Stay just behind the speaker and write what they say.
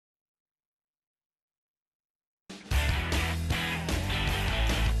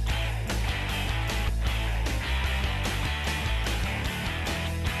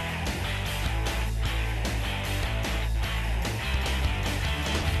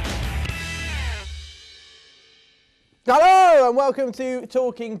Hello and welcome to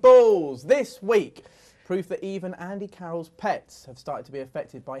Talking Balls. This week, proof that even Andy Carroll's pets have started to be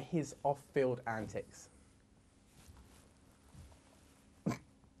affected by his off-field antics.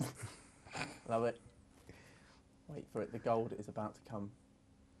 Love it. Wait for it, the gold is about to come.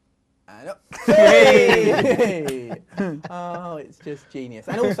 And up. Hey! Oh, it's just genius.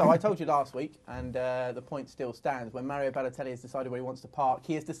 And also, I told you last week, and the point still stands, when Mario Balotelli has decided where he wants to park,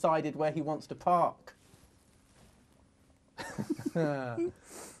 he has decided where he wants to park.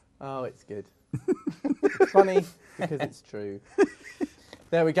 Oh, it's good. It's funny because it's true.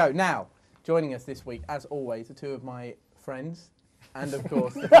 There we go. Now, joining us this week, as always, are two of my friends, and of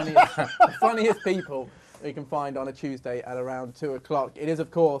course, the funniest people you can find on a Tuesday at around 2 o'clock. It is,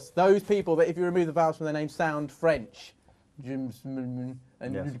 of course, those people that, if you remove the vowels from their name, sound French. And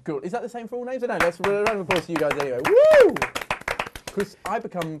yes. Is that the same for all names? I don't know. Let's round of applause to you guys anyway. Woo! I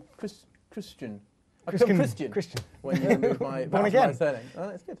become Christian. I become Christian. When you remove my surname. Oh,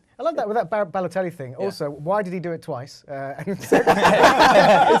 that's good. I love that with that Balotelli thing. Yeah. Also, why did he do it twice?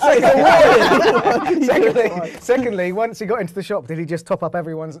 Secondly, once he got into the shop, did he just top up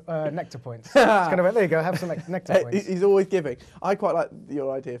everyone's nectar points? It's kind of like, there you go, have some nectar points. He's always giving. I quite like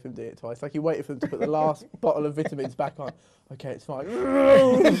your idea of him doing it twice. Like, he waited for them to put the last bottle of vitamins back on. Okay, it's fine.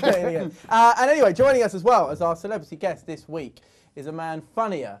 And anyway, joining us as well as our celebrity guest this week is a man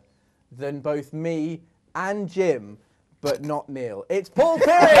funnier than both me and Jim, but not Neil. It's Paul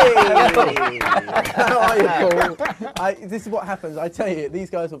Pirie! How are you, Paul? This is what happens. I tell you, these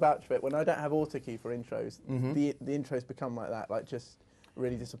guys will vouch for it. When I don't have autocue for intros, the intros become like that, like just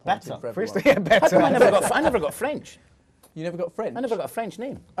really disappointing for everyone. Yeah, better. I never got French. You never got French? I never got a French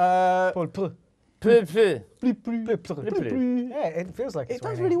name. Paul Pirie. Yeah, it feels like it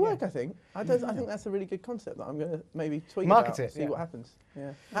does really work. I think. I think that's a really good concept that I'm going to maybe tweet Market about, it. See what happens.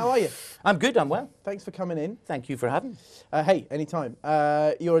 Yeah. How are you? I'm good. I'm well. Thanks for coming in. Thank you for having me. Hey, anytime.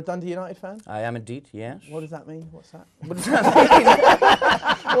 You're a Dundee United fan? I am indeed. Yes. What does that mean? What's that? What does that mean?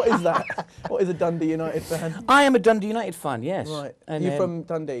 What is that? What is a Dundee United fan? I am a Dundee United fan. Yes. Right. And you from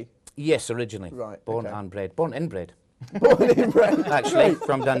Dundee? Yes, originally. Right. Born and bred. Born inbred. Born inbred. Actually,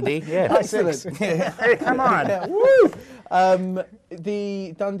 from Dundee. Yeah. Excellent. Hey, come on. Yeah, woo!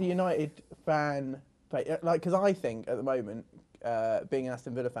 The Dundee United fan, like, because I think at the moment, being an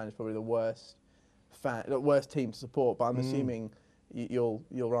Aston Villa fan is probably the worst team to support. But I'm assuming you'll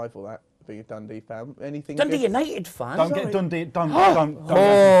rival that, being a Dundee fan. Anything? Dundee good? United fan. Don't get Dundee. Don't.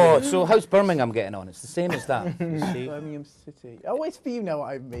 Oh, so how's Birmingham getting on? It's the same as that. Birmingham City. Oh, it's for you know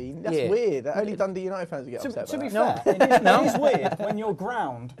what I mean. That's weird. Only Dundee United fans will get upset. To be that. fair, it is weird when your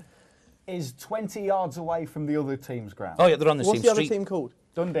ground is 20 yards away from the other team's ground. Oh yeah, they're on the same street. What's the other team called?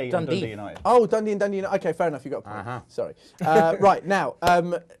 Dundee and Dundee United. Oh, Dundee and Dundee United. Okay, fair enough. You got a point. Sorry. Right now,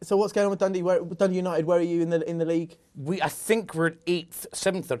 so what's going on with Dundee? Dundee United. Where are you in the league? I think we're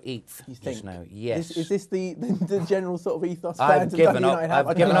 7th or 8th. You think? Just now? Yes. Is this the general sort of ethos I've fans given of up. Dundee United have?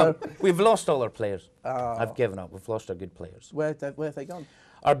 I've given up. We've lost all our players. Oh. I've given up. We've lost our good players. Where have they gone?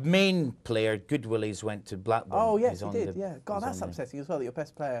 Our main player, Goodwillies, went to Blackburn. Oh yes, he did. Yeah. God, that's upsetting as well. That your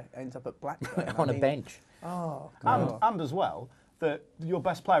best player ends up at Blackburn on a bench. Oh. And as well, that your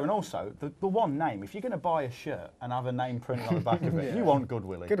best player, and also the one name. If you're going to buy a shirt and have a name printed on the back of it, you want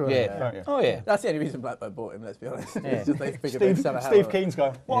Goodwillie. Don't you? Oh yeah. That's the only reason Blackburn bought him. Let's be honest. It's just they figured they'd sell a hell Steve of it. Keane's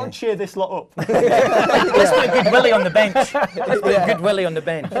going, why don't cheer this lot up? Let's put a Goodwillie on the bench. Let's put a Goodwillie on the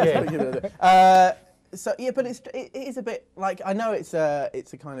bench. Yeah. So yeah, but it is a bit like, I know it's a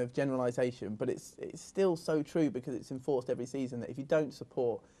kind of generalisation, but it's still so true because it's enforced every season that if you don't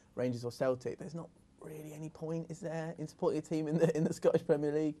support Rangers or Celtic, there's not really any point, is there, in supporting a team in the Scottish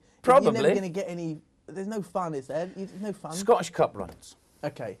Premier League? Probably. You're never going to get any. There's no fun, is there? There's no fun. Scottish Cup runs.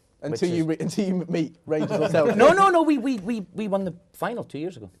 Okay. Until you meet Rangers or Celtic. No. We won the final 2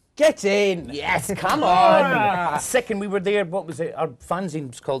 years ago. Get in. Yes, come on. Second, we were there. What was it? Our fanzine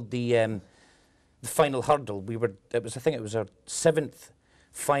was called the Final Hurdle. I think it was our 7th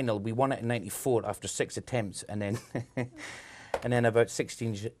final. We won it in '94 after 6 attempts, and then and then about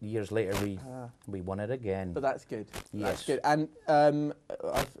 16 years later we won it again. But that's good. Yes. That's good. And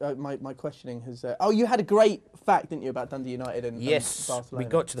my questioning has. You had a great fact, didn't you, about Dundee United and Barcelona? We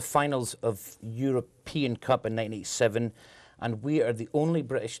got to the finals of European Cup in '87, and we are the only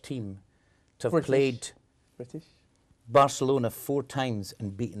British team to have played Barcelona 4 times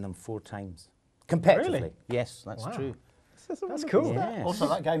and beaten them 4 times. Competitively. Really? Yes, that's true. That's cool. Yes. Also,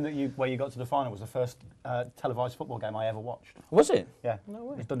 that game where you got to the final was the first televised football game I ever watched. Was it? Yeah. No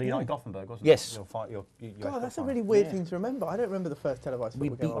way. It was Dundee United Gothenburg, wasn't it? Yes. God, that's a really weird thing to remember. I don't remember the first televised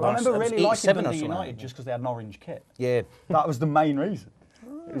football game. I remember really liking Dundee United just because they had an orange kit. Yeah. That was the main reason.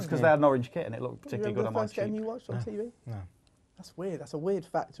 It was because they had an orange kit and it looked Do you particularly good remember on the my first game cheek. you watched on TV? No. That's weird. That's a weird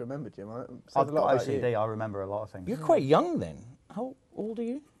fact to remember, Jim. It says I've a lot got about you. OCD, I remember a lot of things. You're quite young then. How old are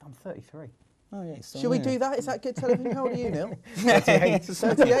you? I'm 33. Oh, yeah. Should we do that? Is that good television? How old are you, Neil? 38.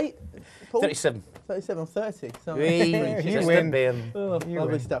 38? Paul? 37. 37. I'm 30. So You win. Oh, You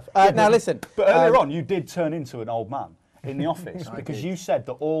lovely win. stuff. Now listen. But earlier on, you did turn into an old man in the office I because did. you said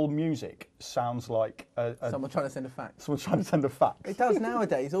that all music sounds like Someone trying to send a fax. someone's trying to send a fax. It does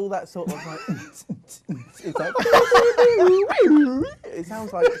nowadays. All that sort of like. It's like. It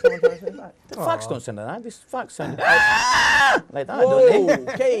sounds like someone trying to send a fax. The fax don't sound like that. This fax sound like that, don't they?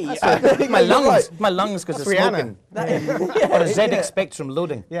 Whoa, okay. My lungs, because it's Rihanna. smoking. That is, Or a yeah. ZX Spectrum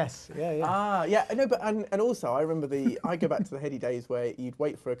loading. Yes. Yeah. Ah, yeah, no, but and also I remember I go back to the heady days where you'd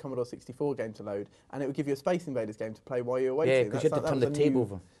wait for a Commodore 64 game to load, and it would give you a Space Invaders game to play while you were waiting. Yeah, because you had to turn the tape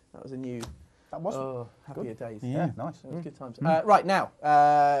over. That was a new. That wasn't. Happier days. Yeah, nice. That was good times. Right now,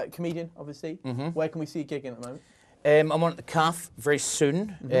 comedian, obviously. Where can we see you gigging at the moment? I'm on at the Calf very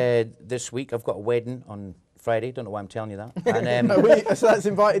soon. This week I've got a wedding on Friday. Don't know why I'm telling you that. And, So that's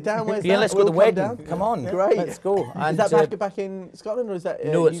invited down. Where's yeah, that? let's go We'll to the come wedding. down? Come on, Great. let's go. Is that back in Scotland or is that?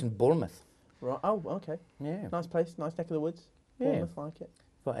 No, it's in Bournemouth. Right. Oh, okay. Yeah, Nice place, nice neck of the woods. Yeah. Bournemouth, like it.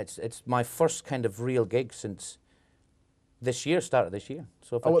 but it's my first kind of real gig since this year, started this year.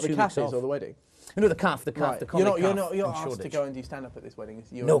 So I've Oh, had what 2 the weeks calf off. is or the wedding? No, the Calf, the Right. comedy Calf. You're in asked to Shoreditch. go and do stand up at this wedding.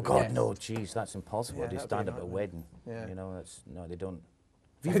 You're No, a God, guest. no, jeez, that's impossible. Yeah, to that'd be stand a up at a nightmare. wedding. Yeah. You know, no, they don't.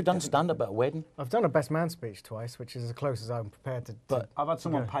 Have you ever done stand up at a wedding? I've done a best man speech twice, which is as close as I'm prepared to. But I've had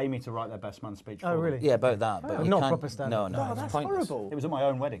someone pay me to write their best man speech. Oh, for really? them. yeah, about that. But Oh, you not can't, proper stand-up. No, Oh, it's that's pointless. horrible. It was at my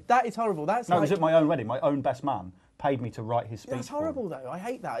own wedding. That is horrible. That's No, it like, was at my own wedding. My own best man paid me to write his speech. that's for him. horrible though. I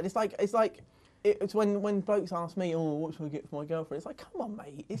hate that. It's like it's when blokes ask me, oh, what should I get for my girlfriend? It's like, come on,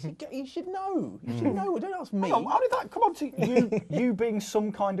 mate. You should know. You should know. Don't ask me. Hang on, how did that come on to you? You being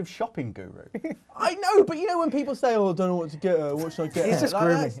some kind of shopping guru? I know, but you know when people say, oh, I don't know what to get her, what should I get her? It's just Like,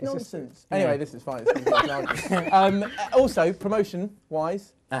 grooming. that's It's just- nonsense. Anyway, this is fine. It's been good argument. Also,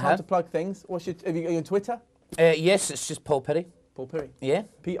 promotion-wise, time to plug things. Are you on Twitter? Yes, it's just Paul Pirie. Paul Pirie. Yeah.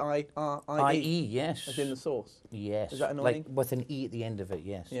 P-I-R-I-E. I-E, yes. As in the sauce. Yes. Is that annoying? Like with an E at the end of it,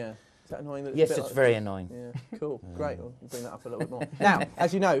 yes. Yeah. Is that annoying? That Yes, a bit it's like- very annoying. Yeah, cool, great. We'll bring that up a little bit more. Now,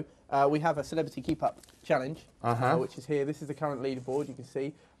 as you know, we have a Celebrity Keep Up Challenge, which is here. This is the current leaderboard. You can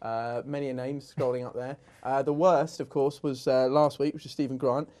see many a names scrolling up there. The worst, of course, was last week, which was Stephen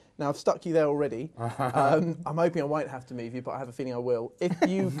Grant. Now, I've stuck you there already. I'm hoping I won't have to move you, but I have a feeling I will. If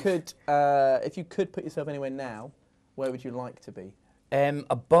you could put yourself anywhere now, where would you like to be?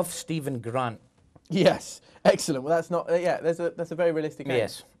 Above Stephen Grant. Yes, excellent. Well, that's not. That's a very realistic aim.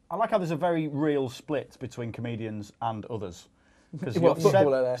 Yes. I like how there's a very real split between comedians and others. Because What,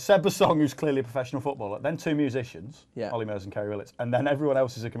 footballer there? Seb Basong, who's clearly a professional footballer, then 2 musicians, Yeah. Ollie Murs and Kerry Willits, and then everyone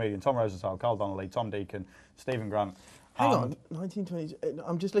else is a comedian. Tom Rosenthal, Carl Donnelly, Tom Deacon, Stephen Grant. Hang on, 1920s.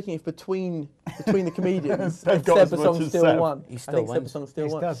 I'm just looking if between the comedians, They've if got Seb as much Basong as still Seb. won. He I still think Seb wins. Basong still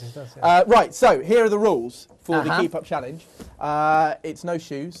He won. does. Yeah. Right, so here are the rules for the Keep Up Challenge. It's no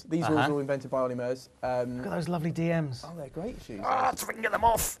shoes. These rules were invented by Ollie Murs. Look at those lovely DMs. Oh, they're great shoes. So we can get them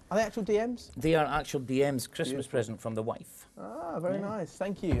off. Are they actual DMs? They are actual DMs, Christmas present from the wife. Ah, very nice.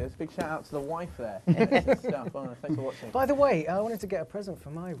 Thank you. There's a big shout out to the wife there. Excellent stuff. Oh, thanks for watching. By the way, I wanted to get a present for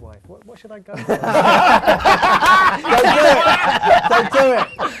my wife. What should I go for? Don't do it.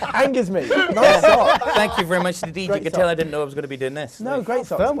 Angers me. Nice sock. Thank you very much indeed. You Great could sock. tell I didn't know I was going to be doing this. No, great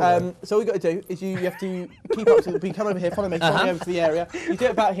socks. thermal. So all you've got to do is you have to keep up to come over here, follow me, follow me over to the area. You do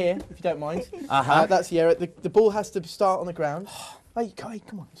it about here, if you don't mind. That's the area. The ball has to start on the ground. Hey,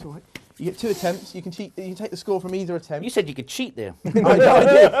 come on, it's all right. You get 2 attempts. You can cheat. You can take the score from either attempt. You said you could cheat there. I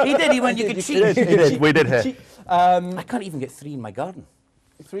did. He did. He went, you could cheat. He did. We did here. Cheat. I can't even get 3 in my garden.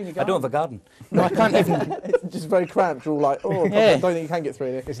 3 in your I don't have garden. a garden. No, I can't even. It's just very cramped. You're all like, oh, Yeah. I don't think you can get 3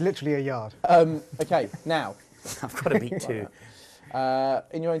 in here. It's literally a yard. Okay, now, I've got to beat 2.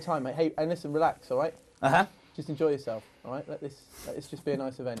 in your own time, mate. Hey, and listen, relax, all right? Uh-huh. Just enjoy yourself, all right? Let this just be a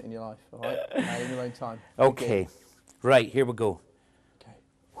nice event in your life, all right? In your own time. Okay. Right, here we go. Okay.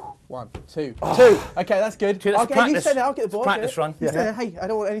 1, 2, 2. Okay, that's good. 2, let's Okay, practice. you stay there. I'll get the ball. I'll get Practice it. run. You stay there. Hey, I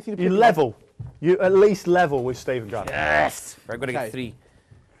don't want anything to You put level. You at least level with Stephen Grant. Yes. We're going to Okay. get 3.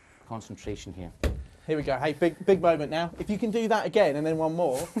 Concentration here. Here we go. Hey, big moment now. If you can do that again and then one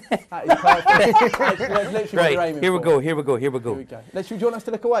more, that is perfect. That's literally what you're Right, aiming here we for. go, here we go, here we Here we go. go. Do you want us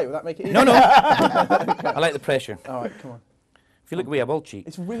to look away? Will that make it easier? No, no. I like the pressure. All right, come on. If you look away, I will cheat.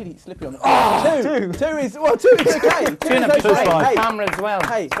 It's really slippery on the... Two! Two is okay. Two is okay. Hey, camera as well.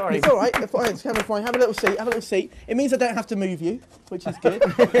 Hey, sorry. It's all right. It's camera fine. Have a little seat. It means I don't have to move you, which is good.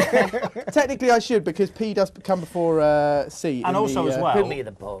 Technically, I should, because P does come before C. And also as well... Put me at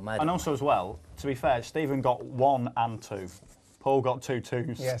the bottom, And also as well, to be fair, Stephen got 1 and 2. Paul got 2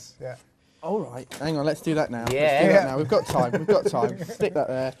 2s. Yes, yeah. All right. Hang on, let's do that now. Yeah. Let's do that now. We've got time. Stick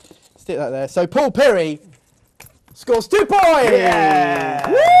that there. So Paul Pirie scores 2 points! Yeah!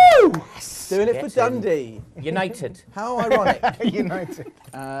 Woo! Doing it for Gets in. Dundee. United. How ironic. United.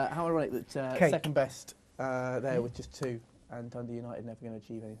 How ironic that Kate. second best there with just 2, and Dundee United never going to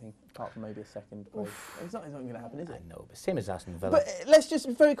achieve anything apart from maybe a second place. It's not going to happen, is I it? know, but same as Aston Villa. But let's just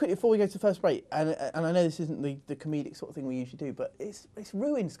very quickly before we go to the first break, and I know this isn't the comedic sort of thing we usually do, but it's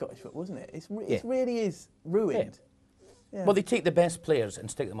ruined Scottish football, isn't it? It really is ruined. Yeah. Well, they take the best players and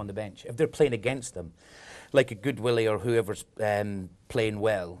stick them on the bench. If they're playing against them, like a Good Willie or whoever's playing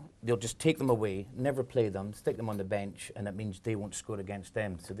well, they'll just take them away, never play them, stick them on the bench, and that means they won't score against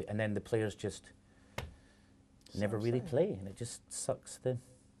them. So and then the players just never really play, and it just sucks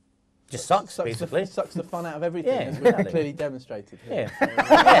basically. Sucks the fun out of everything, Yeah, as we've exactly. clearly demonstrated here. Yeah.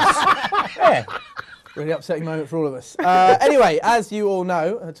 Yes. Yeah. Really upsetting moment for all of us. Anyway, as you all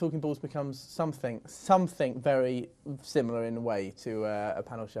know, Talking Balls becomes something very similar in a way to a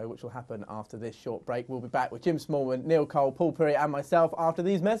panel show, which will happen after this short break. We'll be back with Jim Smallman, Neil Cole, Paul Pirie and myself after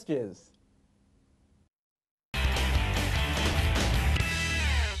these messages.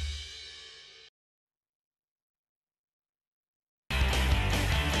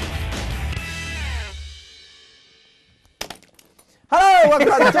 Hello, welcome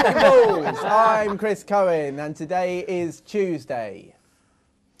back to Talking Balls. I'm Chris Cohen, and today is Tuesday.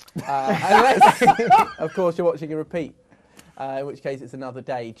 Unless, of course, you're watching a repeat, in which case it's another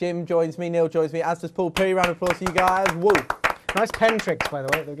day. Jim joins me, Neil joins me, as does Paul Pirie. Round of applause to you guys. Woo. Nice pen tricks, by the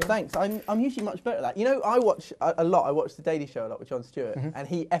way. Thanks. I'm usually much better at that. You know, I watch a lot. I watch The Daily Show a lot with Jon Stewart, and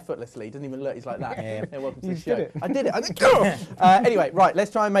he effortlessly doesn't even look. He's like that. Yeah. Welcome to You the show. did it. I did it. Anyway, right.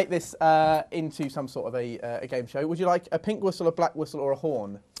 Let's try and make this into some sort of a game show. Would you like a pink whistle, a black whistle, or a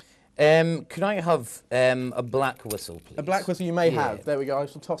horn? Can I have a black whistle, please? A black whistle you may have. There we go. I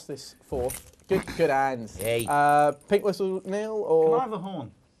shall toss this forth. Good hands. Yay. Pink whistle, Neil, or Can I have a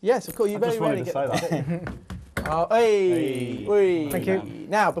horn? yes, of course. You I very just rarely wanted to get. say that. Oh, hey. Hey. Whee. Thank you.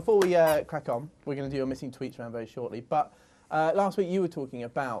 Now, before we crack on, we're going to do a missing tweets round very shortly. But last week you were talking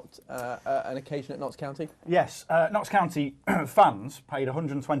about an occasion at Notts County. Yes, Notts County fans paid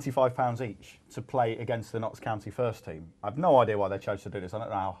 £125 each to play against the Notts County first team. I've no idea why they chose to do this. I don't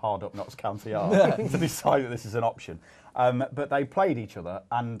know how hard up Notts County are to decide that this is an option. But they played each other,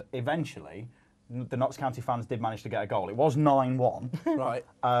 and eventually the Notts County fans did manage to get a goal. It was 9-1. Right.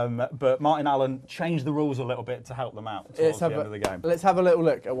 But Martin Allen changed the rules a little bit to help them out towards the end of the game. Let's have a little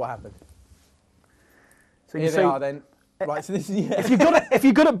look at what happened. So Here they are then. Right, so this is... Yeah. If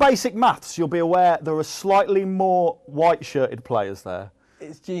you're good at basic maths, you'll be aware there are slightly more white-shirted players there.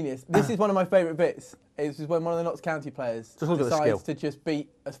 It's genius. This is one of my favourite bits. Is when one of the Notts County players Just look at the skill. decides to just beat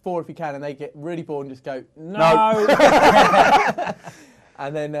a 4 if he can, and they get really bored and just go, no.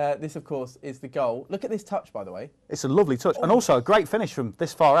 And then this, of course, is the goal. Look at this touch, by the way. It's a lovely touch, and also a great finish from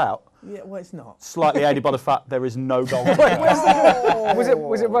this far out. Yeah, well, it's not. Slightly aided by the fact there is no goal. Was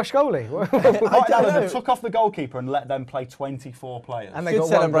it rush goalie? Martin Allen took off the goalkeeper and let them play 24 players. And they Good got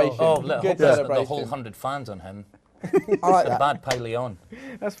one celebration. goal. Oh, look, Good the celebration. whole 100 fans on him. I like A that. bad piley on.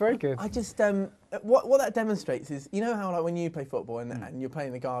 That's very good. I just what that demonstrates is, you know how like when you play football and you're playing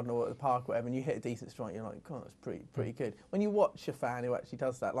in the garden or at the park or whatever, and you hit a decent strike, you're like, God, that's pretty good. When you watch a fan who actually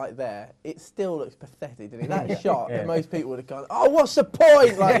does that, like there, it still looks pathetic, doesn't it? That shot that most people would have gone, oh, what's the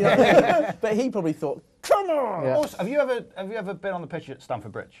point? Like, you know what I mean? But he probably thought, come on. Yeah. Also, have you ever been on the pitch at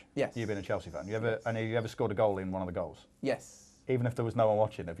Stamford Bridge? Yes. You've been a Chelsea fan. Have you ever scored a goal in one of the goals? Yes. Even if there was no one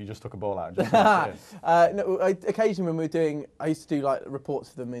watching, if you just took a ball out and just smashed it in? No, occasionally when we were doing, I used to do like reports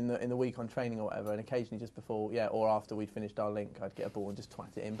for them in the week on training or whatever, and occasionally just before, or after we'd finished our link, I'd get a ball and just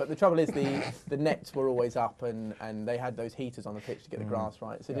twat it in. But the trouble is the nets were always up, and they had those heaters on the pitch to get the grass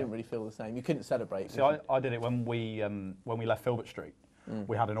right, so it didn't really feel the same. You couldn't celebrate. See, I did it when we left Filbert Street.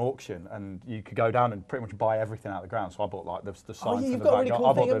 We had an auction, and you could go down and pretty much buy everything out of the ground. So I bought like the sign you've for got a the really back. cool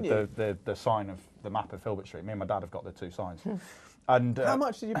I thing, bought the sign of the map of Filbert Street. Me and my dad have got the 2 signs. And How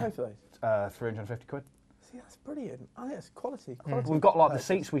much did you pay for those? 350 quid. See, that's brilliant. I think that's quality. We've got like the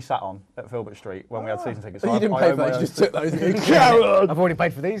seats we sat on at Filbert Street when we had season tickets. So you didn't I pay own for my those, own you just seat. took those. And you I've already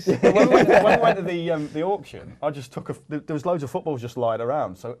paid for these. when we went to the auction, I just took there was loads of footballs just lying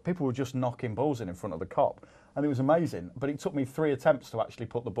around, so people were just knocking balls in front of the cop. and it was amazing. But it took me 3 attempts to actually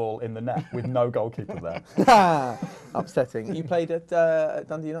put the ball in the net with no goalkeeper there. Upsetting. You played at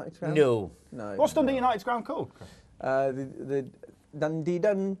Dundee United's ground? No. No. What's Dundee United's ground called, Chris? The Dundee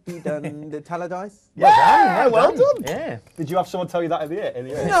the Talladise? Yeah, well done. Yeah. Did you have someone tell you that at the end?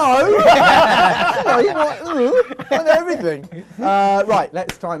 No! On everything. Right,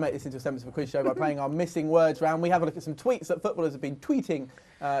 let's try and make this into a semblance of a quiz show by playing our missing words round. We have a look at some tweets that footballers have been tweeting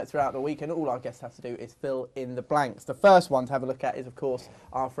throughout the week, and all our guests have to do is fill in the blanks. The first one to have a look at is, of course,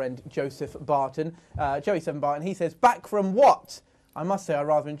 our friend Joseph Barton. Joey7 Barton, he says, back from what? I must say I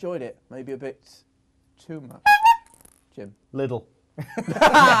rather enjoyed it. Maybe a bit too much. Jim. Lidl.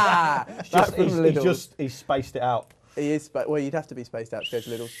 He's spaced it out. He is, but well, you'd have to be spaced out to go to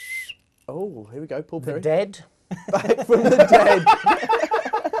Lidl. Oh, here we go, Paul Pirie. The dead. Back from the dead.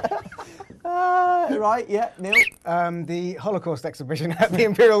 Right, yeah, Neil. The Holocaust exhibition at the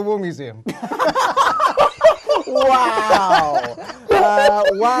Imperial War Museum. Wow.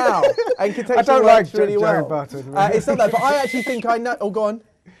 Wow. And contextual I don't like works really Joey well. Barton. It's not that, but I actually think I know. Oh, go on.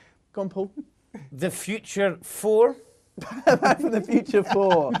 Go on, Paul. The Future 4. Back from the Future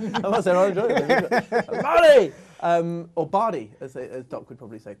 4. I must say, I enjoyed it. Barty! Or Barty, as Doc would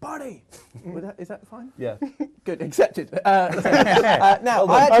probably say. Barty! Is that fine? Yeah. Good, accepted. Now,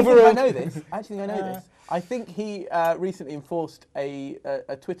 I actually think I know this. I think he recently enforced a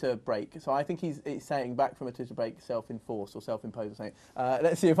Twitter break, so I think he's saying back from a Twitter break, self-enforced or self-imposed or something.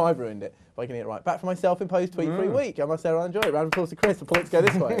 Let's see if I've ruined it, if I can get it right. Back from my self-imposed tweet-free week. I must say I enjoy it. Round of applause to Chris. The points go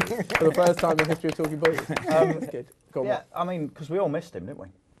this way for the first time in the history of Talking Boys. That's good. Go on, Yeah, Mark. I mean, because we all missed him, didn't we?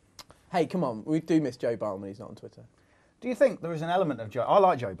 Hey, come on. We do miss Joe Barton when he's not on Twitter. Do you think there is an element of Joe? I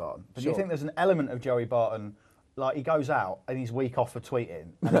like Joey Barton, but do you think there's an element of Joey Barton, like he goes out and he's week off for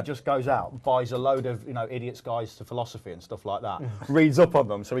tweeting, and he just goes out, buys a load of idiots' guides to philosophy and stuff like that, reads up on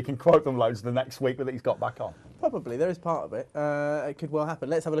them so he can quote them loads the next week that he's got back on? Probably, there is part of it. It could well happen.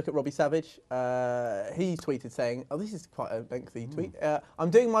 Let's have a look at Robbie Savage. He tweeted saying, oh, this is quite a lengthy tweet. I'm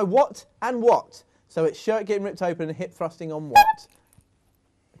doing my what and what. So it's shirt getting ripped open and hip thrusting on what?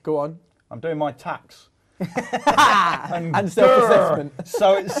 Go on. I'm doing my tax. and self-assessment.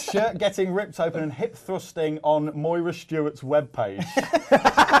 So it's shirt getting ripped open and hip thrusting on Moira Stewart's webpage.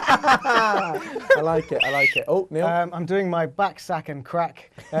 I like it. Oh, Neil? I'm doing my back sack and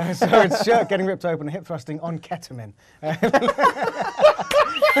crack. So it's shirt getting ripped open and hip thrusting on ketamine.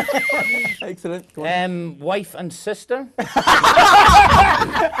 Excellent. Go on. Wife and sister.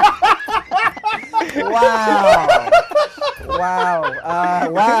 Wow.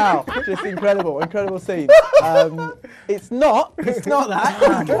 Wow. Just incredible scene. It's not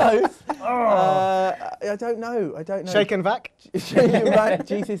that. Close. I don't know. Shake and vac. Shake and vac,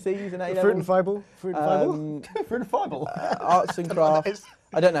 GCSEs and A-levels. Fruit and fibre. Fruit and Fible. Arts and crafts.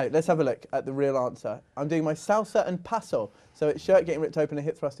 I don't know. Let's have a look at the real answer. I'm doing my salsa and paso. So it's shirt getting ripped open and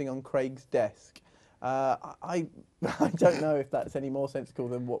hip thrusting on Craig's desk. I don't know if that's any more sensible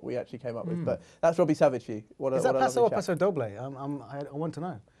than what we actually came up with, but that's Robbie Savage for you. Is that paso or paso doble? I want to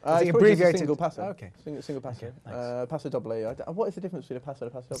know. Is it It's abbreviated? single passo. Oh, okay. Single passo. Okay, thanks. Passo doble. What is the difference between a passo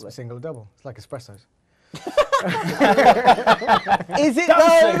and a passo It's doble? a single or double. It's like espressos. Is it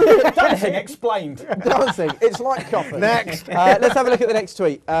though? Dancing explained. Dancing. It's like coffee. Next. Let's have a look at the next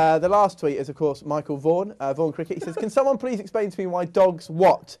tweet. The last tweet is, of course, Michael Vaughan. Vaughan Cricket. He says, can someone please explain to me why dogs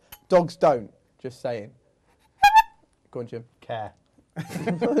what? Dogs don't. Just saying. Go on, Jim. Care.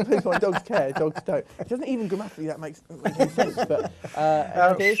 Why dogs care, dogs don't. It doesn't even grammatically that makes any sense. But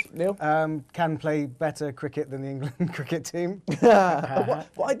ideas, Neil? Can play better cricket than the England cricket team.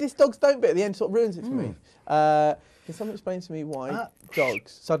 Why this dogs don't bit at the end sort of ruins it for me. Can someone explain to me why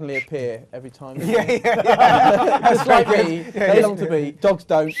dogs suddenly appear every time? Just like me, they long to be. Dogs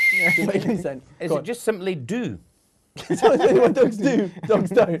don't. Doesn't make any sense. Is it just simply do? What dogs do, dogs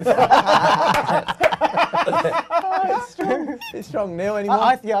don't. It's strong. Neil, any more?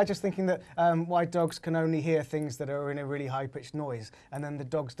 I just thinking that why dogs can only hear things that are in a really high-pitched noise, and then the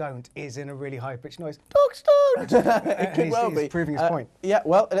dogs don't is in a really high-pitched noise. Dogs don't! It could well be. He's proving his point. Yeah,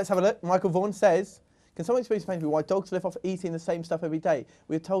 well, let's have a look. Michael Vaughan says, can someone explain to me why dogs live off eating the same stuff every day?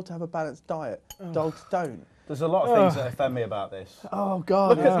 We're told to have a balanced diet. Dogs don't. There's a lot of things that offend me about this. Oh,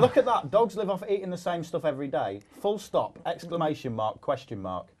 God. Look at that. Dogs live off eating the same stuff every day. Full stop, exclamation mark, question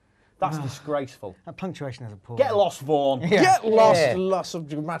mark. That's disgraceful. That punctuation is appalling. Get lost, Vaughan. Get lost, lots of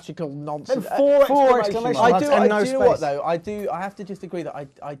grammatical nonsense. And four exclamation I marks. do. and I no do you know what space. though? I have to just agree that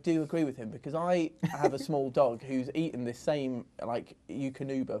I do agree with him, because I have a small dog who's eaten this same like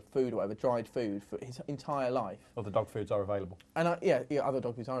Eukanuba food or whatever, dried food, for his entire life. Other dog foods are available. And yeah, other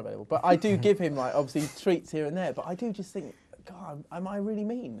dog foods are available. But I do give him like obviously treats here and there. But I do just think God, am I really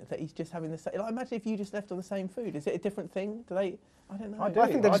mean that he's just having the same? Like, imagine if you just left on the same food. Is it a different thing? Do they? I don't know. I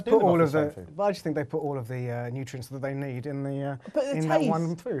think they just put all of the. I just think they put all of the nutrients that they need in the that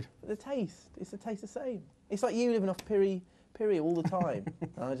one food. The taste, it's the taste the same. It's like you living off Pirie all the time.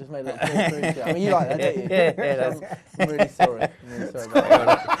 I just made a little Pirie joke. I mean, you like that, don't you? Yeah. I'm really sorry. About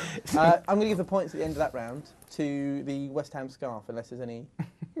that. I'm going to give the points at the end of that round to the West Ham scarf, unless there's any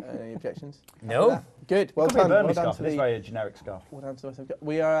objections. No. Good. Well done. Well done to the very generic scarf. Well done to the West Ham.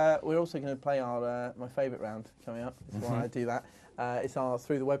 We're also going to play our my favourite round coming up. That's why I do that. It's our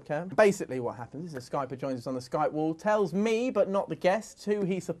Through the Webcam. Basically what happens is a Skyper joins us on the Skype wall, tells me, but not the guests, who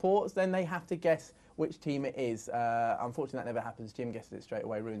he supports, then they have to guess which team it is. Unfortunately, that never happens. Jim guesses it straight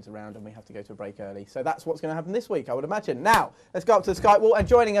away, ruins a round, and we have to go to a break early. So that's what's going to happen this week, I would imagine. Now, let's go up to the Skype wall, and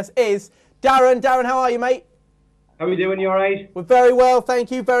joining us is Darren. Darren, how are you, mate? How are we doing? You all right? We're very well,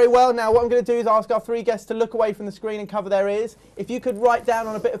 thank you, very well. Now, what I'm going to do is ask our three guests to look away from the screen and cover their ears. If you could write down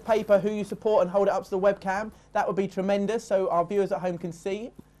on a bit of paper who you support and hold it up to the webcam, that would be tremendous, so our viewers at home can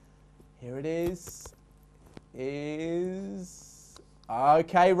see. Here it is.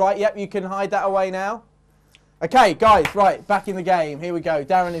 Okay, right, yep, you can hide that away now. Okay, guys, right, back in the game. Here we go.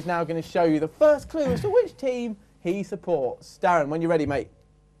 Darren is now going to show you the first clue as to which team he supports. Darren, when you're ready, mate.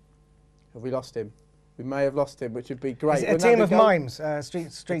 Have we lost him? We may have lost him, which would be great. Is it a team of mimes? Street.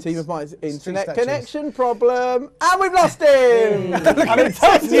 Team of mimes. Internet connection problem, and we've lost him. I was going to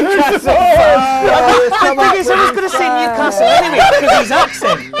say Newcastle anyway because his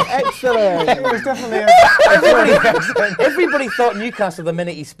accent. Excellent. It was definitely Everybody thought Newcastle the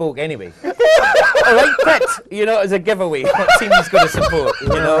minute he spoke anyway. All right, Pet, you know, as a giveaway, what team he's going to support, you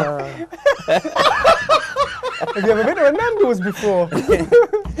know. Have you ever been to a Nando's before?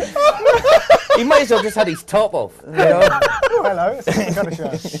 He might as well just had his top off, you know. Oh, hello, it's a kind of show.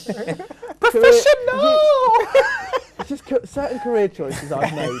 Professional! Just certain career choices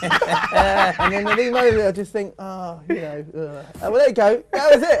I've made. And then the moment I just think, well, there you go.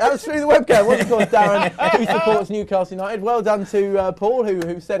 That was it. That was Through the Webcam. What's of course Darren, who supports Newcastle United. Well done to Paul,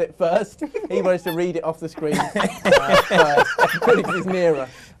 who said it first. He wanted to read it off the screen because he's nearer.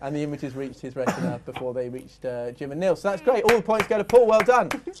 And the images reached his retina before they reached Jim and Neil. So that's great. All the points go to Paul. Well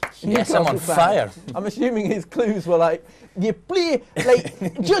done. Yes, I'm on fire. I'm assuming his clues were like, you play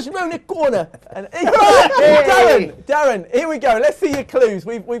like just round the corner. And Darren, here we go. Let's see your clues.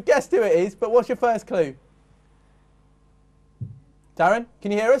 We've guessed who it is, but what's your first clue? Darren,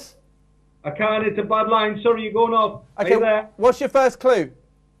 can you hear us? I can't. It's a bad line. Sorry, you're going off. Okay, Are you there? What's your first clue?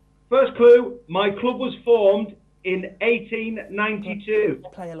 First clue, my club was formed in 1892.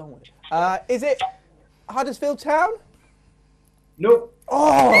 Play along with it. Is it Huddersfield Town? Nope.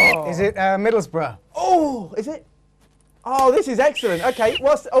 Oh! Is it Middlesbrough? Oh, is it? Oh, this is excellent. Okay, go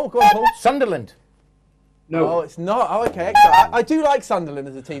on, Paul. Sunderland. No. Oh, it's not. Oh, okay, excellent. I do like Sunderland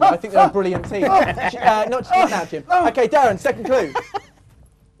as a team. I think they're a brilliant team. Not now, Jim. Okay, Darren, second clue.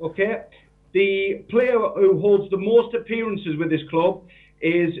 Okay. The player who holds the most appearances with this club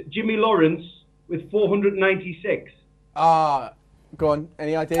is Jimmy Lawrence with 496. Go on.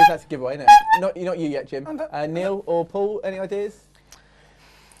 Any ideas? That's a giveaway, isn't it? Not you yet, Jim. Neil or Paul, any ideas?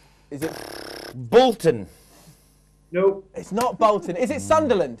 Is it Bolton? Nope. It's not Bolton. Is it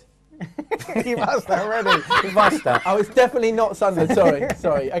Sunderland? You've asked that already. You've asked that. Oh, it's definitely not Sunderland.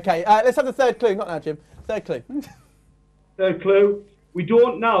 Sorry. Okay, let's have the third clue. Not now, Jim. Third clue. Third clue, we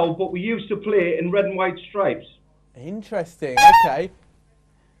don't now, but we used to play in red and white stripes. Interesting. Okay.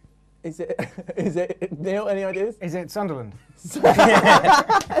 Is it Neil? Any ideas? Is it Sunderland? It's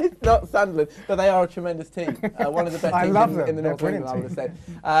not Sunderland, but they are a tremendous team. One of the best teams in the North of England, I would have said.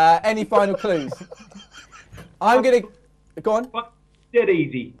 Any final clues? I'm going to... Go on. Dead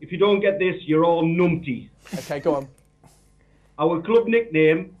easy. If you don't get this, you're all numpties. Okay, go on. Our club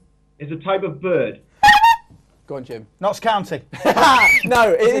nickname is a type of bird. Go on, Jim. Notts County.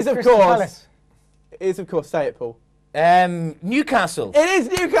 No, it is, of Crystal course. Palace? It is, of course. Say it, Paul. Newcastle. It is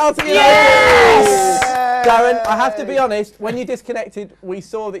Newcastle United! Yes! Darren, I have to be honest, when you disconnected, we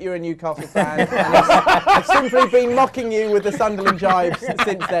saw that you're a Newcastle fan. And I've simply been mocking you with the Sunderland jibes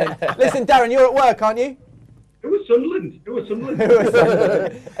since then. Listen, Darren, you're at work, aren't you? It was Sunderland.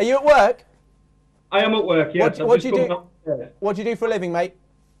 Are you at work? I am at work, yes. What do you do? What do you do for a living, mate?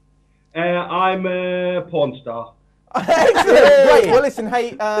 I'm a porn star. Excellent, great. Well, listen,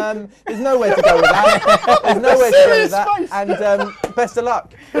 hey, there's nowhere to go with that. There's nowhere to go with that. And best of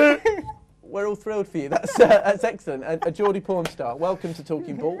luck. We're all thrilled for you. That's excellent. A Geordie porn star. Welcome to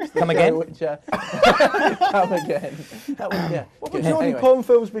Talking Balls. Come again? Come again. That was, yeah. What would Geordie porn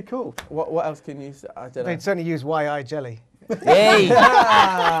films be called? What else can you say? I don't know. They'd certainly use YI jelly. Hey!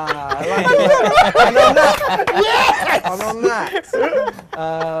 Well And on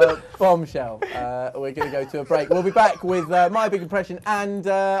that bombshell, we're going to go to a break. We'll be back with my big impression and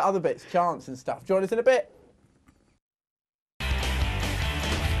other bits, chants and stuff. Join us in a bit.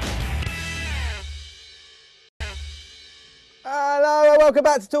 Hello and welcome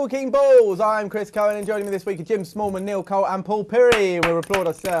back to Talking Balls. I'm Chris Cohen and joining me this week are Jim Smallman, Neil Cole and Paul Pirie. We'll applaud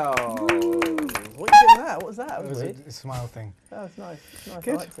ourselves. What are you doing that? What was that? That was weird. A smile thing. Oh, it's nice. It's nice.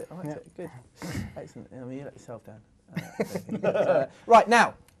 Good. I liked it. Good. Excellent. I mean, you let yourself down. Right,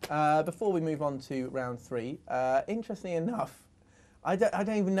 now, before we move on to round 3, interestingly enough, I don't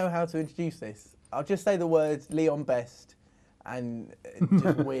even know how to introduce this. I'll just say the words Leon Best and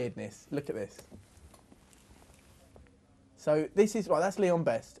just weirdness. Look at this. So this is, that's Leon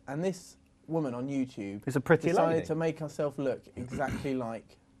Best, and this woman on YouTube It's a pretty decided lady. to make herself look exactly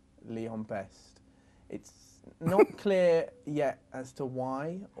like Leon Best. It's not clear yet as to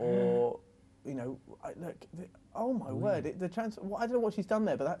why, or, you know, oh my word, I don't know what she's done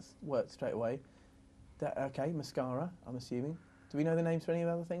there, but that's worked straight away. Okay, mascara, I'm assuming. Do we know the names for any of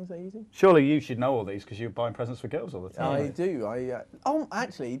the other things they're using? Surely you should know all these because you're buying presents for girls all the time. I do.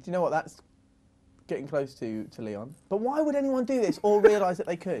 Actually, do you know what? That's getting close to Leon. But why would anyone do this or realise that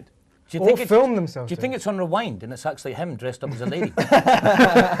they could? Do you Or film themselves. Do you think doing it's on rewind and it's actually him dressed up as a lady?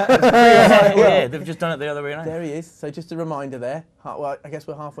 Yeah, they've just done it the other way around. There he is. So just a reminder there. Well, I guess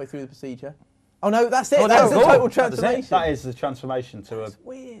we're halfway through the procedure. Oh no, that's it. Oh, that's there the we go. total That was it. transformation. That is the transformation to a... That's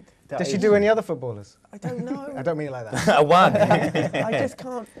weird. Does she do any other footballers? I don't know. I don't mean it like that. A wag. I just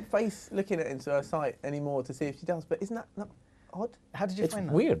can't face looking into her site anymore to see if she does. But isn't that not odd? How did you It's find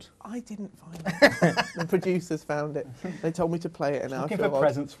that? weird. I didn't find it. The producers found it. They told me to play it, and now I Looking feel for odd.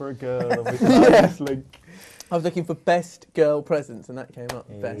 presents for a girl. And we found this link. I was looking for best girl presents, and that came up.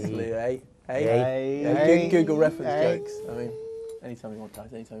 Best Lou, Good Google reference jokes. I mean, anytime you want,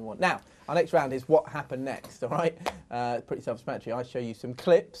 guys. Anytime you want. Now, our next round is what happened next. All right, pretty self-explanatory. I show you some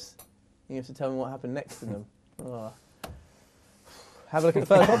clips. You have to tell me what happened next to them. Oh. Have a look at the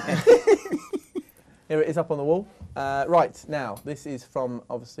first one. Here it is up on the wall. Right, now, this is from,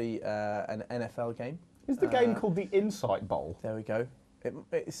 obviously, an NFL game. Is the game called the Insight Bowl? There we go.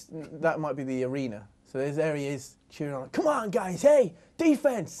 That might be the arena. So there he is, cheering on. Come on, guys. Hey,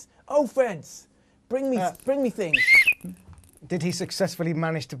 defense, offense. Bring me things. Did he successfully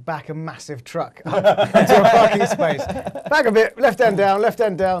manage to back a massive truck up into a parking space? Back a bit, left hand down, left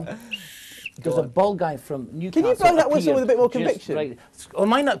hand down. There's a ball guy from Newcastle. Can you blow that whistle with a bit more appeared conviction? Right. Oh,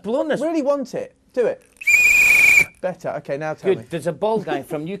 am I not blowing this? Really want it. Do it. Better. Okay, now tell me. Good. There's a ball guy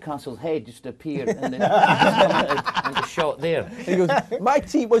from Newcastle's head just appeared and then and the shot there. He goes, my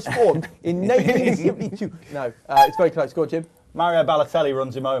team was formed in 1972. No, it's very close. Go on, Jim. Mario Balotelli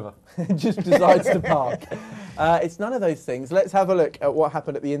runs him over. Just decides to park. It's none of those things. Let's have a look at what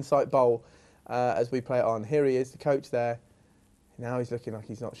happened at the Insight Bowl as we play it on. Here he is, the coach there. Now he's looking like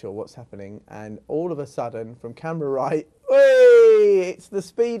he's not sure what's happening. And all of a sudden, from camera right, whee, it's the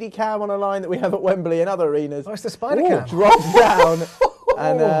speedy cam on a line that we have at Wembley and other arenas. Oh, it's the spider cam. Drops down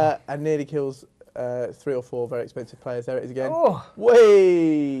and nearly kills 3 or 4 very expensive players. There it is again. Oh.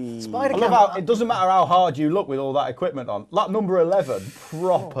 Whee! Spider I cam. love how it doesn't matter how hard you look with all that equipment on. Like number 11,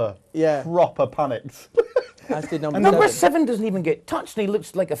 proper panicked. As did number Number 7. 7 doesn't even get touched and he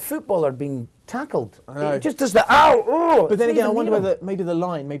looks like a footballer being tackled. I know. He just does the ow, oh. But then it's again, I even wonder near whether maybe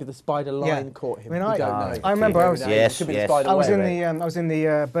the spider line caught him. I mean, we don't know. I remember I was. Yes, Could be the yes. spider I was web. in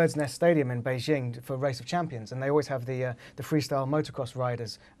the Bird's Nest Stadium in Beijing for Race of Champions, and they always have the freestyle motocross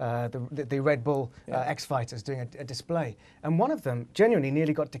riders, the Red Bull X-Fighters doing a display. And one of them genuinely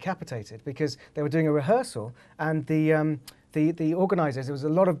nearly got decapitated because they were doing a rehearsal, and the organisers, there was a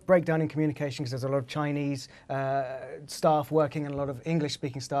lot of breakdown in communication because there's a lot of Chinese staff working and a lot of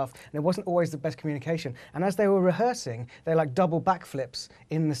English-speaking staff, and it wasn't always the best communication. And as they were rehearsing, they like double backflips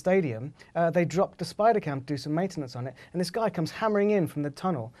in the stadium. They dropped the spider cam to do some maintenance on it, and this guy comes hammering in from the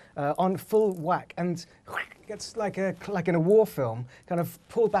tunnel on full whack and gets like in a war film, kind of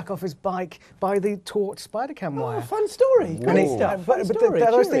pulled back off his bike by the taut spider cam wire. Oh, fun story. And Great he- stuff. but Fun story.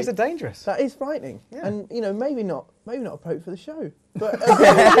 those cheery. things are dangerous. That is frightening. Yeah. And, you know, maybe not appropriate for the show. But,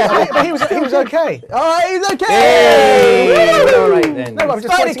 But he was okay. all right, he's okay. Hey, all right then. No, I'm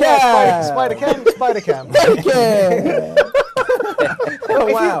just Spider pointing out cam. spider cam. Okay. Oh,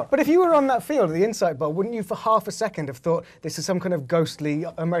 wow. But if you were on that field at the Insight Bowl, wouldn't you for half a second have thought this is some kind of ghostly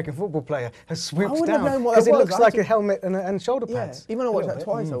American football player has swooped wouldn't down? have known what Because that it was. looks I like had a helmet and shoulder Yeah, pads. even when I watched A that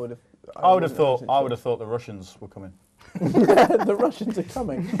little twice, I would have. I would have thought the Russians were coming. The Russians are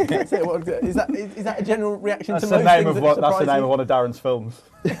coming. That's it. Is that a general reaction That's to the most name things of that that's the surprise name you? of one of Darren's films.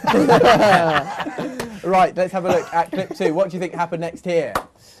 Right, let's have a look at clip 2. What do you think happened next here?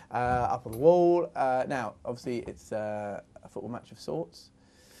 Up on the wall. Now, obviously, it's a football match of sorts.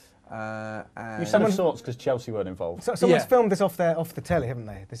 You said of sorts because Chelsea weren't involved. So someone's filmed this off the telly, haven't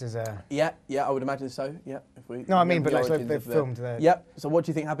they? This is Yeah, I would imagine so. Yeah. No, I mean, but like origins they've of filmed the. Yep. So what do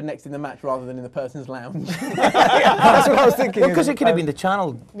you think happened next in the match rather than in the person's lounge? That's what I was thinking. Because it could have been the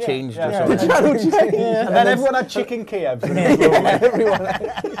channel changed or yeah. something. The channel change. And then everyone had chicken Kievs. Everyone.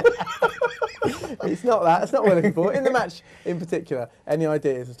 It's not that. That's not what we're looking for. In the match in particular, any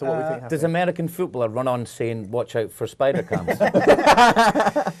ideas as to what we think happened? Does American footballer run on saying, watch out for spider cams?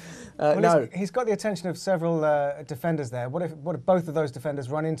 Well, no. he's got the attention of several defenders there. What if both of those defenders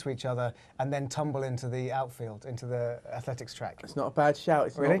run into each other and then tumble into the outfield, into the athletics track? It's not a bad shout.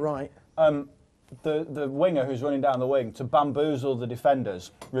 It's Really? not right. The winger who's running down the wing to bamboozle the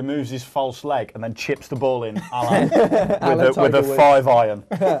defenders removes his false leg and then chips the ball in Alan with a Tigerwood. 5-iron.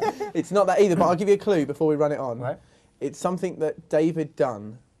 It's not that either, but I'll give you a clue before we run it on. Right. It's something that David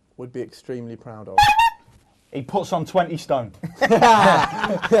Dunn would be extremely proud of. He puts on 20 stone.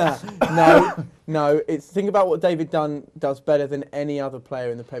 No. Think about what David Dunn does better than any other player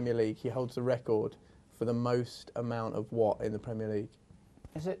in the Premier League. He holds the record for the most amount of what in the Premier League?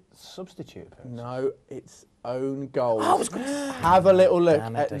 Is it substitute? No, it's own goals. Have a little look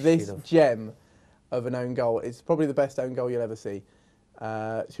Damn it, at I this should've. gem of an own goal. It's probably the best own goal you'll ever see.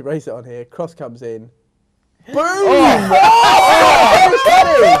 She raised it on here. Cross comes in. Boom!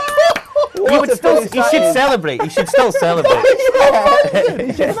 He should celebrate. He should still celebrate.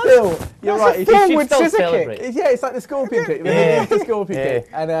 You're right. He He should should still celebrate. Yeah, it's like the scorpion kick. The scorpion kick.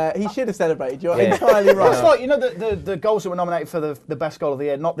 And he should have celebrated. You're Yeah. entirely right. It's like, you know, the goals that were nominated for the best goal of the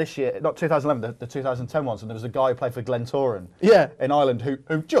year, not this year, not 2011, the 2010 ones, and there was a guy who played for Glentoran in Ireland who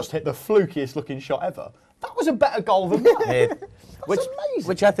just hit the flukiest looking shot ever. That was a better goal than that. Yeah. That's amazing.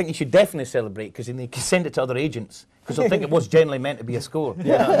 Which I think he should definitely celebrate because then he can send it to other agents because they'll think it was generally meant to be a score. You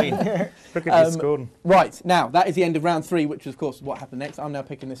know what I mean? Cricket is scoring. Right, now, that is the end of round 3, which is, of course, what happened next. I'm now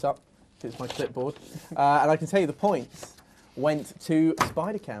picking this up. It's my clipboard. And I can tell you the points went to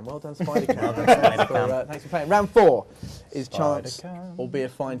Spider-Cam. Well done, Spider-Cam. Thanks for playing. Round 4 is chance or be a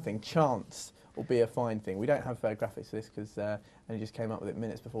fine thing. Chance or be a fine thing. We don't have graphics for this because and just came up with it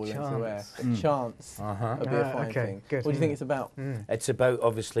minutes before we went to air. Chance or be a fine thing. Good. What do you think it's about? It's about,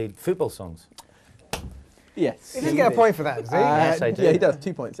 obviously, football songs. Yes. He did get a point for that, does he? Yes, I do. Yeah, he does.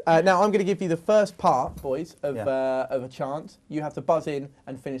 2 points. Now, I'm going to give you the first part, boys, of a chant. You have to buzz in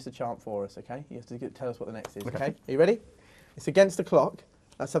and finish the chant for us, okay? You have to tell us what the next is, okay? Are you ready? It's against the clock.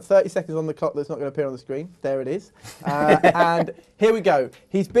 Let's have 30 seconds on the clock that's not going to appear on the screen. There it is. And here we go.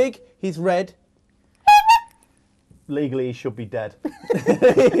 He's big, he's red. Legally, he should be dead.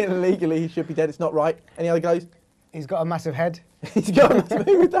 Legally, he should be dead. It's not right. Any other goes? He's got a massive head. He's got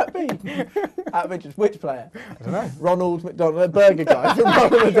who would that be? Out of interest, which player? I don't know. Ronald McDonald, the burger guy from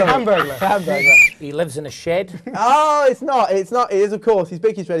Ronald McDonald. Hamburger. He lives in a shed. Oh, it's not. It's not. It is, of course. He's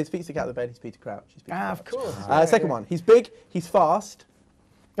big, he's red, his feet stick out of the bed, he's Peter Crouch. He's Peter Crouch. Of course. Second one. He's big, he's fast.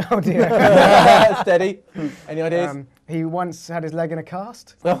 Oh dear. Steady. Any ideas? He once had his leg in a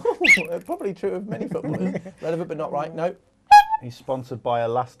cast. Probably true of many footballers. Relevant but not right. No. He's sponsored by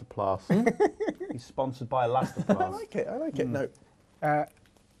Elastoplast. He's sponsored by I Elastoplast. like it. I like it. No. Uh,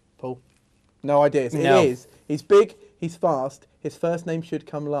 Paul. No ideas. No. It is. He's big, he's fast. His first name should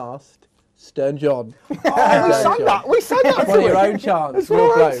come last. Stern John. we sang that. We sang that. One of your own chants.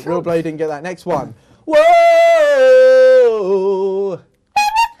 Real blow. Real blow didn't get that. Next one. Whoa!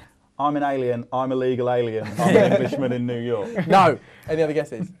 I'm an alien. I'm a legal alien. I'm an Englishman in New York. No. Any other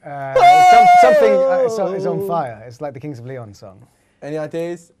guesses? Something is on fire. It's like the Kings of Leon song. Any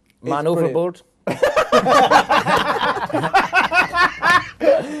ideas? Man It's brilliant. overboard.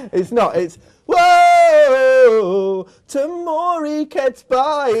 It's not. It's whoa, Tamori gets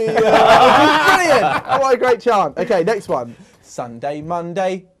by. Brilliant. Oh, what a great chant. Okay, next one. Sunday,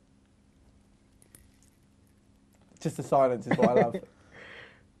 Monday. Just the silence is what I love.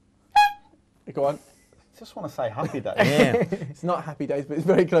 Go on. Just want to say happy day. Yeah. It's not Happy Days, but it's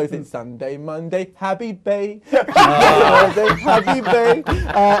very close. It's Sunday, Monday, Happy Bay. Happy Bay.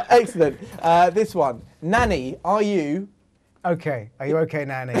 Excellent. This one. Nanny, are you? Okay. Are you okay,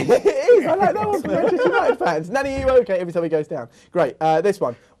 Nanny? It is. I like that one for Manchester United fans. Nanny, are you okay? Every time he goes down. Great. This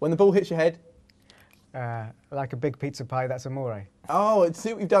one. When the ball hits your head. Like a big pizza pie, that's amore. Oh, it's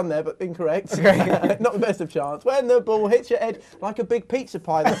see what you've done there, but incorrect. Not the best of chance. When the ball hits your head like a big pizza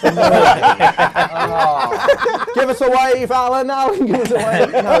pie, that's amore. Give us a wave, Alan. Alan, give us a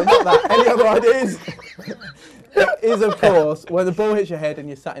wave. No, not that. Any other ideas? is, of course, when the ball hits your head and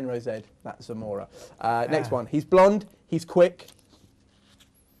you're sat in Rosette. That's Zamora. Next one. He's blonde. He's quick.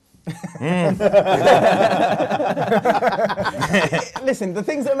 Listen, the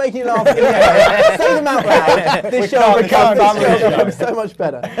things that make you laugh, say them out loud. This show becomes so much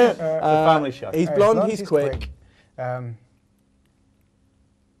better. Family show. He's blonde, he's quick. I'm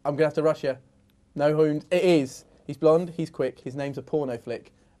going to have to rush you. No hoons. It is. He's blonde, he's quick. His name's a porno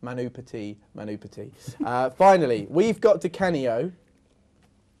flick. Manu Petit, Manu Petit. Finally, we've got DiCanio.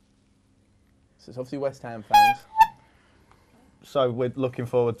 So it's obviously West Ham fans. So we're looking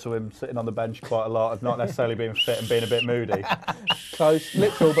forward to him sitting on the bench quite a lot, of not necessarily being fit and being a bit moody. Close,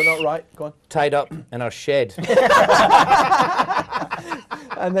 literal, but not right. Go on. Tied up in our shed.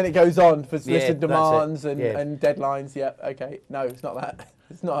 And then it goes on for solicited that's demands it. and deadlines. Yeah, okay. No, it's not that.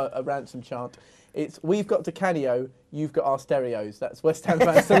 It's not a ransom chant. It's we've got DiCanio, you've got our stereos. That's West Ham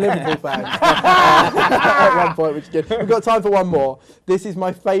fans to Liverpool fans at one point, which is good. We've got time for one more. This is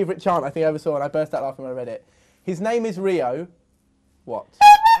my favourite chant I think I ever saw, and I burst out laughing when I read it. His name is Rio. What?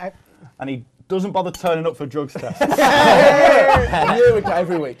 And he doesn't bother turning up for drugs tests. Every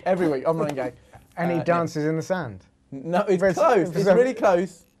week. I'm running gag. And he dances in the sand. No, it's close. It's really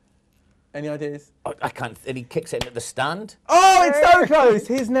close. Any ideas? Oh, I can't. And he kicks it into the stand. Oh, it's so close.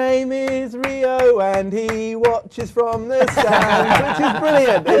 His name is Rio and he watches from the stands, which is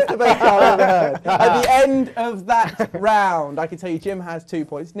brilliant. It's the best I've ever heard. At the end of that round, I can tell you Jim has 2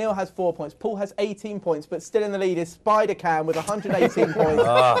 points, Neil has 4 points, Paul has 18 points, but still in the lead is Spider Cam with 118 points.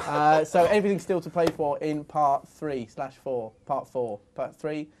 So everything's still to play for in part 3/4. Part 4. Part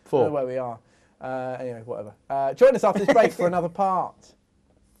 3? 4. I don't know where we are. Anyway, whatever. Join us after this break for another part.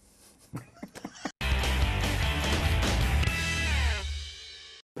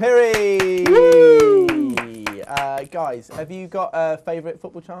 Pirie! Guys, have you got a favourite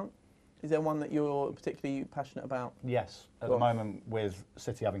football chant? Is there one that you're particularly passionate about? Yes, at the moment with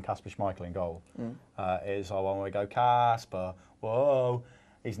City having Kasper Schmeichel in goal, is I want to go Kasper, whoa.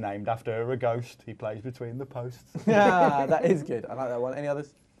 He's named after a ghost. He plays between the posts. Yeah, that is good. I like that one. Any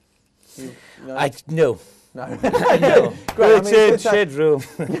others? No. No. No. Great. Shed room.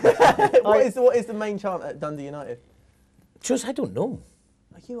 What is the main chant at Dundee United? Just, I don't know.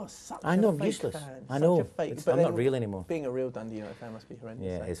 You are such I know, a I'm fake useless. fan. I know. Such a fake, I'm not real anymore. Being a real Dundee United fan must be horrendous.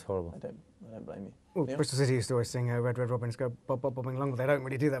 Yeah, it's horrible. I don't blame you. Well, Bristol City used to always sing Red Red Robins go bob bob bobbing along, but they don't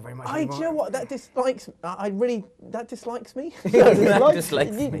really do that very much anymore. Do you know what? That dislikes. That dislikes me. That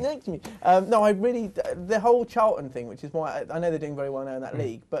dislikes me. No, I really the whole Charlton thing, which is why I know they're doing very well now in that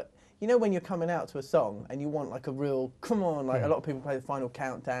league, but. You know when you're coming out to a song and you want like a real, come on, like a lot of people play the Final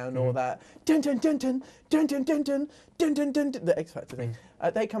Countdown or that dun dun dun dun dun dun dun dun dun dun dun, the X Factor thing.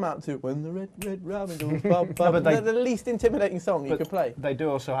 They come out to when the red robin goes bum bum. They're the least intimidating song you could play. They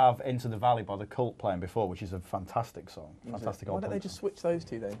do also have Into the Valley by The Cult playing before, which is a fantastic song. Fantastic. Why don't they just switch those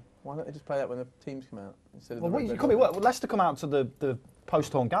two then? Why don't they just play that when the teams come out instead of Leicester come out to the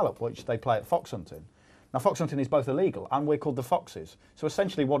Post-Horn Gallop, which they play at Fox Hunting. Now, fox hunting is both illegal and we're called the Foxes. So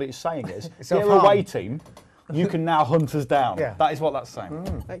essentially what it's saying is, if you're a away team, you can now hunt us down. Yeah. That is what that's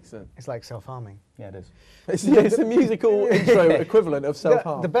saying. Excellent. It's like self-harming. Yeah, it is. It's a musical intro equivalent of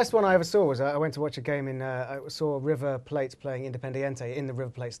self-harm. The best one I ever saw was I went to watch a game in, I saw River Plate playing Independiente in the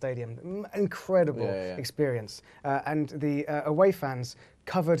River Plate Stadium. Incredible experience. And the away fans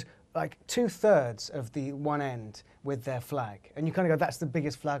covered like 2/3 of the one end with their flag. And you kind of go, that's the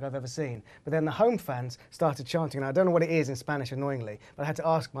biggest flag I've ever seen. But then the home fans started chanting, and I don't know what it is in Spanish, annoyingly, but I had to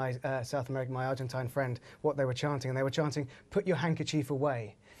ask my my Argentine friend what they were chanting, and they were chanting, put your handkerchief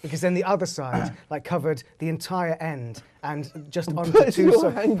away. Because then the other side like covered the entire end and just onto two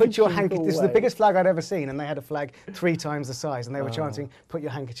sides. Put your handkerchief. This is the biggest flag I'd ever seen, and they had a flag 3 times the size, and they were chanting, "Put your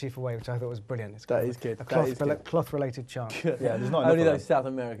handkerchief away," which I thought was brilliant. It's that is good. A cloth-related chant. Yeah, there's not only those South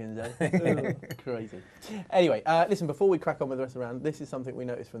Americans, eh? Crazy. Anyway, listen. Before we crack on with the rest of the round, this is something we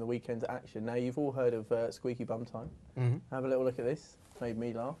noticed from the weekend's action. Now you've all heard of Squeaky Bum Time. Have a little look at this. Made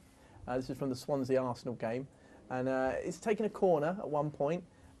me laugh. This is from the Swansea Arsenal game, and it's taken a corner at one point.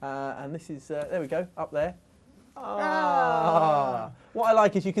 And this is, there we go, up there. What I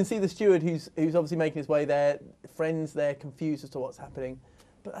like is you can see the steward who's obviously making his way there. Friends there, confused as to what's happening.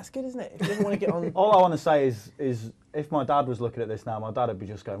 But that's good, isn't it? If you ever want to get on... All I want to say is if my dad was looking at this now, my dad would be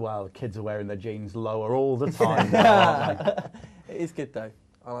just going, well, the kids are wearing their jeans lower all the time now, aren't they? It is good, though.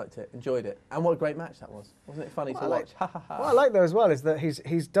 I liked it, enjoyed it. And what a great match that was. Wasn't it funny to watch? What I like, though, as well, is that he's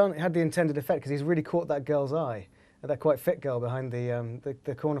had the intended effect, because he's really caught that girl's eye. That quite fit girl behind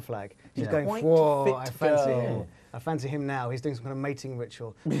the corner flag. She's going, whoa, I fancy him. I fancy him now. He's doing some kind of mating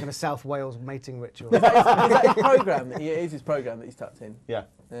ritual, some kind of South Wales mating ritual. Is that his program? It is his program that he's tucked in. Yeah.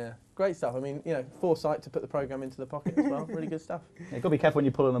 Yeah, great stuff. I mean, foresight to put the program into the pocket as well. Really good stuff. You've got to be careful when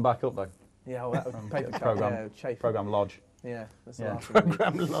you're pulling them back up, though. Yeah, well, that would paper cut. Program, Yeah, chafe. program lodge. Yeah, that's the Yeah. last thing.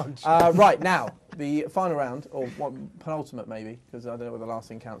 Program launch. Right, now, the final round, or penultimate maybe, because I don't know whether the last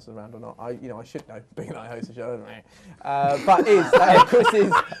thing counts as a round or not. I should know, being that I host the show, don't I? But is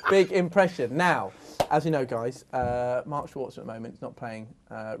Chris's big impression. Now, as you know, guys, Mark Schwarzer at the moment is not playing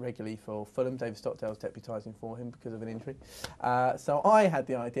regularly for Fulham. David Stockdale's deputising for him because of an injury. So I had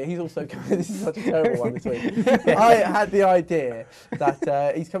the idea, he's also coming, this is such a terrible one this week. I had the idea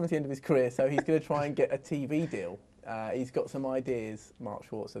that he's coming to the end of his career, so he's going to try and get a TV deal. He's got some ideas, Mark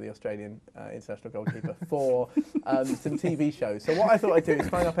Schwarzer, the Australian international goalkeeper, for some TV shows. So what I thought I'd do is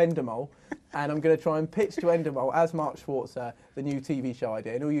phone up Endemol, and I'm going to try and pitch to Endemol as Mark Schwarzer the new TV show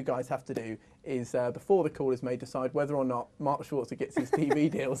idea. And all you guys have to do is, before the call is made, decide whether or not Mark Schwarzer gets his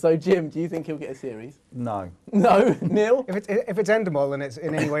TV deal. So Jim, do you think he'll get a series? No. No? Neil? If it's Endemol and it's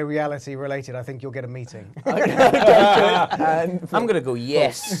in any way reality related, I think you'll get a meeting. Okay, and I'm going to go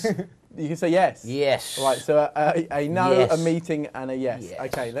yes. you can say yes? Yes. Right, so a no, Yes. a meeting, and a yes. Yes.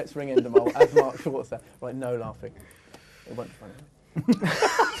 Okay, let's ring Endemol as Mark Schwarzer. Right, no laughing. It won't be funny.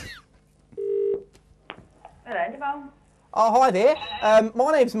 Hello, Endemol. Oh, hi there.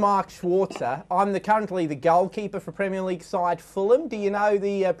 My name's Mark Schwarzer. I'm currently the goalkeeper for Premier League side Fulham. Do you know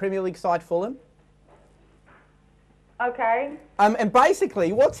the Premier League side Fulham? Okay. And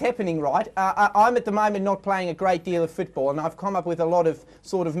basically, what's happening, right? I'm at the moment not playing a great deal of football, and I've come up with a lot of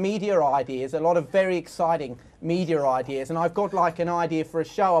sort of media ideas, a lot of very exciting media ideas, and I've got like an idea for a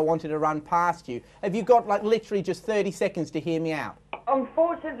show I wanted to run past you. Have you got like literally just 30 seconds to hear me out?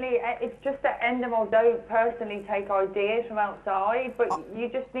 Unfortunately, it's just that Endemol don't personally take ideas from outside, but you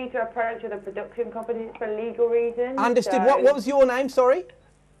just need to approach other production companies for legal reasons. Understood. So What was your name, sorry?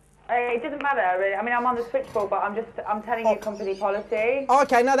 it doesn't matter, really. I mean, I'm on the switchboard, but I'm telling you company policy.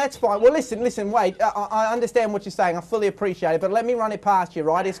 Okay, no, that's fine. Well, listen, wait. I understand what you're saying. I fully appreciate it, but let me run it past you,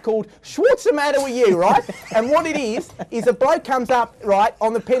 right? It's called What's the Matter with You, right? And what it is a bloke comes up, right,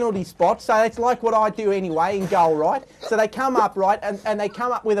 on the penalty spot. So it's like what I do anyway in goal, right? So they come up, right, and they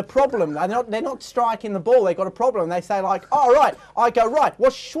come up with a problem. They're not striking the ball. They've got a problem. They say like, oh, right. I go, right,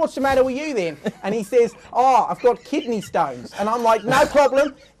 what's the matter with you then? And he says, oh, I've got kidney stones. And I'm like, no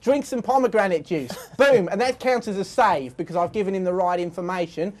problem. Drink some pomegranate juice. Boom. And that counts as a save because I've given him the right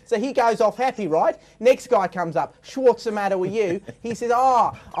information. So he goes off happy, right? Next guy comes up. What's the matter with you? He says,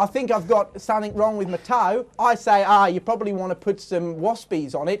 oh, I think I've got something wrong with my toe. I say, you probably want to put some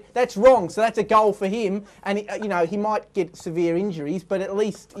waspies on it. That's wrong. So that's a goal for him. And, he might get severe injuries, but at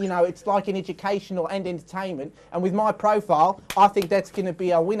least, it's like an educational and entertainment. And with my profile, I think that's going to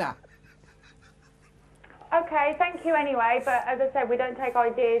be a winner. Okay, thank you anyway, but as I said, we don't take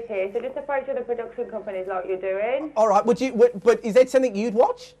ideas here, so just approach other production companies like you're doing. All right, but is that something you'd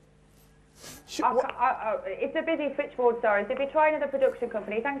watch? It's a busy switchboard, sorry, so if you try another production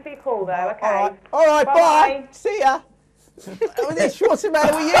company, thanks for your call though, okay? All right, bye. See ya. What's the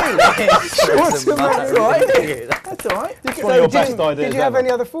matter with you? What's the matter, right? That's all right. It's one of your best ideas Did you have ever.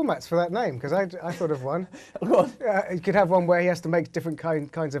 any other formats for that name? Because I thought of one. You could have one where he has to make different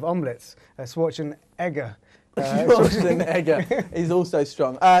kinds of omelettes. Schwarzenegger. Schwarzenegger is also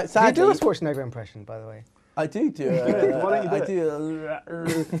strong. Do you Sadly, do a Schwarzenegger impression, by the way? I do. Why don't you do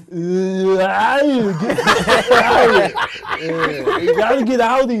You gotta get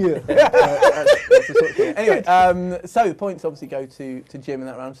out of here. That's the sort of thing. Anyway, so the points obviously go to Jim in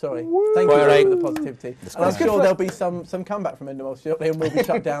that round. Sorry. Thank you for the positivity. And I'm sure there'll be some comeback from Endemol shortly, and we'll be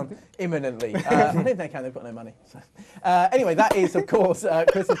shut down imminently. I don't think they can. They've got no money. So. Anyway, that is of course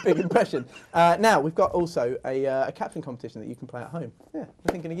Chris's big impression. Now we've got also a captain competition that you can play at home. Yeah,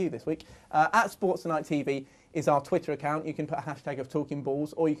 we're thinking of you this week. At Sports Tonight TV is our Twitter account. You can put a hashtag of Talking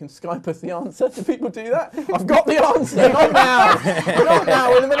Balls, or you can Skype us the answer. Do people do that? I've got the answer. Not now. Not now.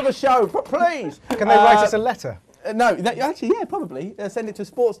 We're in the middle of a show. Please. Can they write us a letter? No. Actually, yeah, probably. Send it to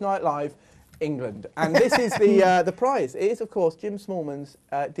Sports Night Live, England. And this is the prize. It is, of course, Jim Smallman's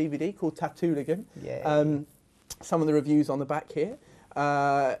DVD called Tattooligan. Yeah. Some of the reviews on the back here.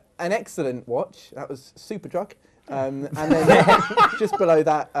 An excellent watch. That was super drug. And then just below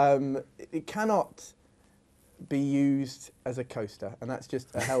that, it cannot be used as a coaster, and that's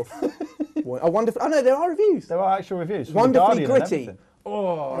just a health. A wonderful. Oh no, there are reviews. There are actual reviews. From Wonderfully The Guardian and gritty. everything.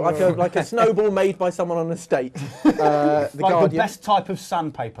 Oh, like a snowball made by someone on a estate. The Like Guardian. the best type of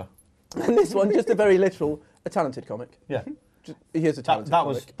sandpaper. And this one, just a very literal, a talented comic. Yeah. Here's a talented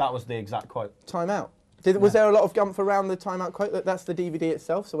comic. That was the exact quote. Time out. Was there a lot of gumph around the timeout quote? That's the DVD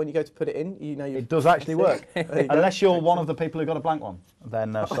itself, so when you go to put it in, you know It does actually work. Unless you're one of the people who got a blank one,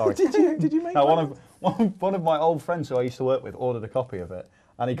 then sorry. Did you make no, one of my old friends who I used to work with ordered a copy of it,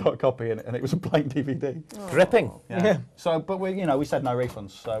 and he got a copy and it was a blank DVD. Gripping. Yeah. So, but we said no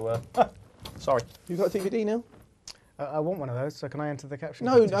refunds. So, sorry. You got a DVD now? I want one of those, so can I enter the caption?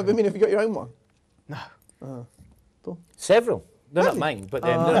 No, I mean, have you got your own one? No. Several. They're not mine, but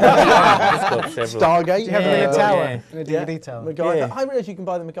just got several. Stargate? Do you have them in a tower? In a DVD tower? MacGyver. I realise you can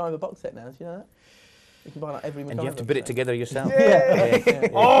buy the MacGyver box set now, do you know that? You can buy like every MacGyver. And you have to put it together yourself.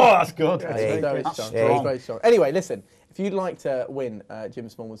 Oh, that's good. Very strong. Anyway, listen, if you'd like to win Jim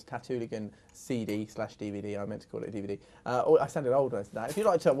Smallman's Tattooligan CD/DVD, I meant to call it a DVD. I sounded old when I said that. If you'd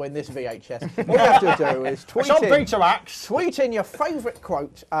like to win this VHS, all you have to do is tweet in your favourite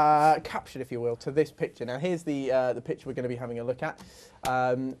quote, caption if you will, to this picture. Now here's the picture we're going to be having a look at.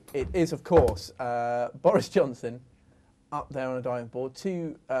 It is, of course, Boris Johnson up there on a diving board,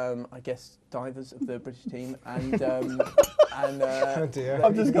 two, I guess, divers of the British team, and Oh dear.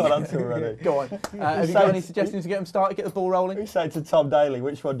 I've just got an answer already. Go on. Have you got any suggestions to get them started, get the ball rolling? We say to Tom Daly,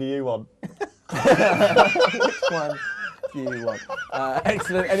 which one do you want? Which one do you want?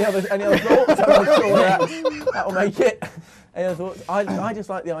 Excellent. Any other thoughts? I'm sure that will make it. Any other thoughts? I just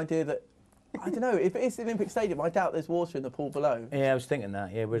like the idea that, I don't know, if it's the Olympic Stadium, I doubt there's water in the pool below. Yeah, I was thinking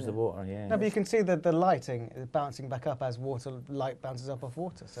that. Yeah, where's the water? Yeah. No, but you can see the lighting is bouncing back up as light bounces up off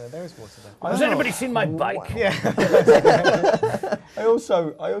water, so there is water there. Has anybody seen my bike? Yeah. I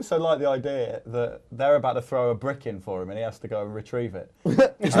also like the idea that they're about to throw a brick in for him and he has to go and retrieve it.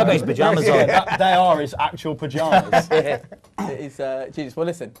 He's not got his pyjamas on. They are his actual pyjamas. It is genius. Well,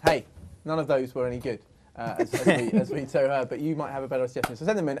 listen, hey, none of those were any good. As we so heard, but you might have a better suggestion. So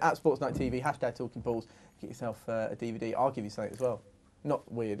send them in at Sports Night TV, #Talking Balls. Get yourself a DVD. I'll give you something as well. Not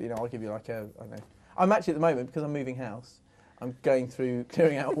weird, I'll give you like a, I don't know. I'm actually at the moment, because I'm moving house, I'm going through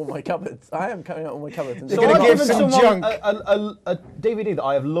clearing out all my cupboards. I am clearing out all my cupboards. And You're going to give some junk. A DVD that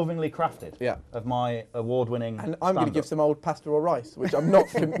I have lovingly crafted. Yeah. Of my award-winning. And I'm going to give some old pasta or rice, which I'm not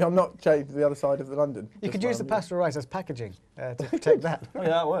changed to the other side of the London. You could use the pasta rice as packaging to protect that. Oh, yeah,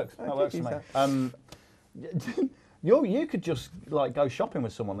 that works. That works for me. You could just like go shopping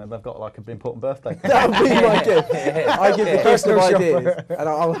with someone and they've got like an important birthday. That would be my gift. I give the best of ideas, and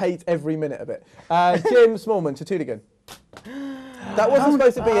I'll hate every minute of it. Jim Smallman to Tooligan. That wasn't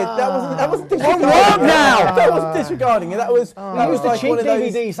supposed to be. That wasn't disregarding. now. That wasn't disregarding it. That was. That was the like cheap one of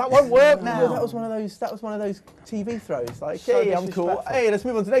those, DVDs. That won't work now. That was one of those. That was one of those TV throws. Like, So hey, I'm cool. disrespectful. Hey, let's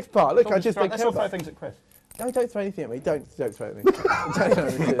move on to the next part. Look, I just think. Let's all throw things at Chris. No, don't throw anything at me. Don't throw at me. Don't throw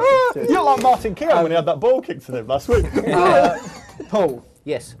at me. Seriously. You're like Martin Keown when he had that ball kicked to him last week. Paul.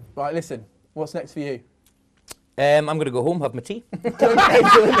 Yes. Right, listen. What's next for you? I'm going to go home, have my tea.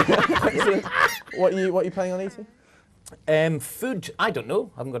 Excellent. What are you planning on eating? Food, I don't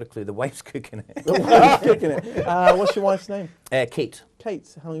know. I haven't got a clue. The wife's cooking it. The wife's cooking it. What's your wife's name? Kate.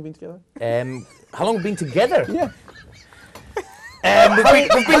 Kate. How long have you been together? How long have we been together? Yeah.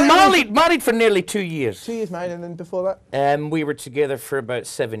 We've been married for nearly 2 years. 2 years married, and then before that? We were together for about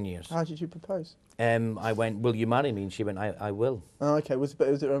 7 years. How did you propose? I went, will you marry me? And she went, I will. Oh, okay. Was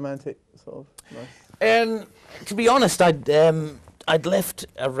it romantic, sort of? Nice. To be honest, I'd left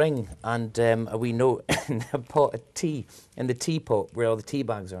a ring and a wee note in a pot of tea, in the teapot where all the tea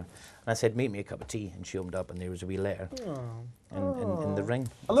bags are. And I said, make me a cup of tea. And she opened up and there was a wee letter in the ring.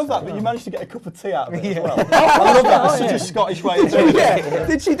 I love that you managed to get a cup of tea out of it as well. I love that. That's such a Scottish way of doing it. Yeah.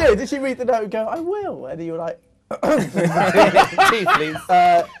 Did she do? Did she read the note and go, I will? And you were like, Tea, please.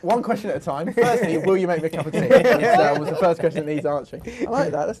 one question at a time. Firstly, will you make me a cup of tea? Was the first question that needs answering. I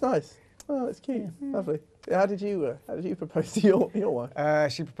like that. That's nice. Oh, that's cute. Lovely. How did you propose to your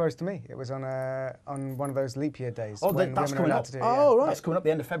wife? She proposed to me. It was on one of those leap year days. Oh, when that's women are coming allowed up. to do it. Oh, right. That's coming up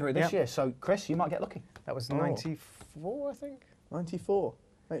the end of February this year. So, Chris, you might get lucky. That was 94, I think. 94.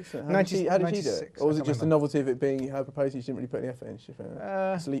 Excellent. How did she do it? 96, Or was I it can't just the remember. novelty of it being her proposal? She didn't really put any effort in. She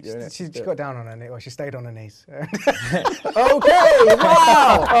sleep your She got down on her knees, or she stayed on her knees. Okay.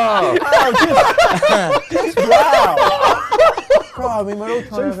 Wow. Wow. Oh, I mean, we're all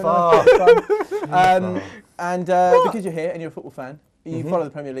trying to have fun. And because you're here and you're a football fan, you follow the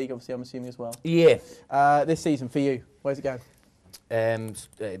Premier League, obviously, I'm assuming as well. Yeah. This season for you, where's it going?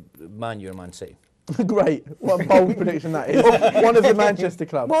 Man U or Man City. Great. What a bold prediction that is. One of the Manchester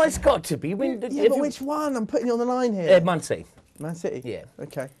clubs. Well, it's got to be. But which one? I'm putting you on the line here. Man City. Man City? Yeah.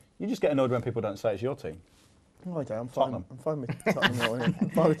 Okay. You just get annoyed when people don't say it's your team. No, I don't. I'm Tottenham. fine with Tottenham. I'm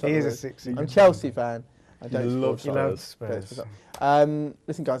fine with He is Tottenham. a six. I'm a Chelsea fan. I don't love support Spurs. Spurs.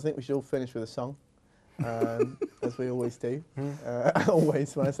 Listen, guys, I think we should all finish with a song. as we always do.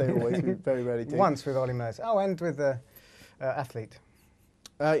 Always, when I say always, we very rarely do. Once with Ollie Mers. Oh, and with the athlete.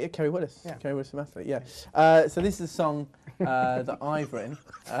 Yeah, Kerry Willis. Yeah. Kerry Willis from Athlete, yeah. So this is a song that I've written.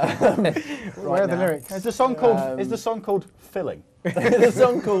 Where are the lyrics? Is the song called Filling? The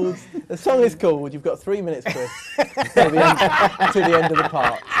song is called You've Got 3 Minutes, Chris, to the end of the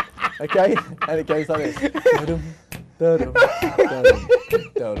part. Okay? And it goes like this. Whoa,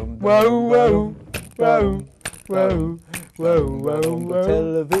 whoa, whoa, whoa, whoa, whoa.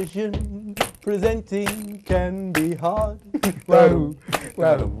 Television presenting can be hard. Whoa,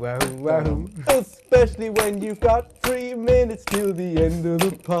 whoa, whoa, whoa. Especially when you've got 3 minutes till the end of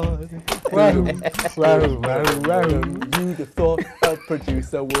the part. Whoa, whoa, whoa, whoa. You'd have thought a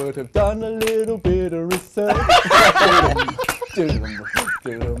producer would have done a little bit of research. So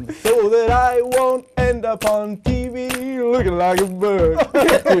that I won't end up on TV looking like a bird.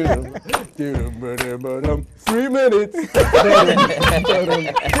 3 minutes till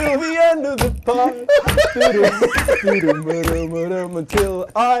the end of the part. Until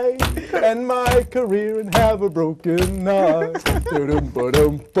I end my career and have a broken heart.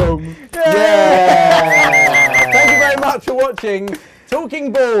 Yeah! Thank you very much for watching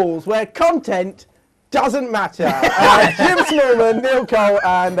Talking Balls, where content doesn't matter. Jim Smallman, Neil Cole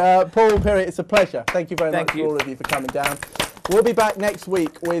and Paul Pirie, it's a pleasure. Thank you very much for all of you for coming down. We'll be back next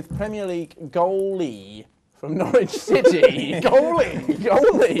week with Premier League goalie from Norwich City.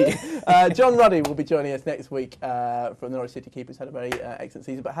 Goalie! John Ruddy will be joining us next week from the Norwich City keeper, who's had a very excellent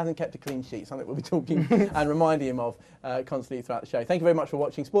season but hasn't kept a clean sheet, something we'll be talking and reminding him of constantly throughout the show. Thank you very much for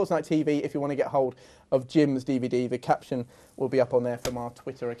watching Sports Night TV. If you want to get hold of Jim's DVD, the caption will be up on there from our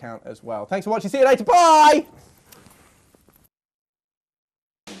Twitter account as well. Thanks for watching. See you later. Bye!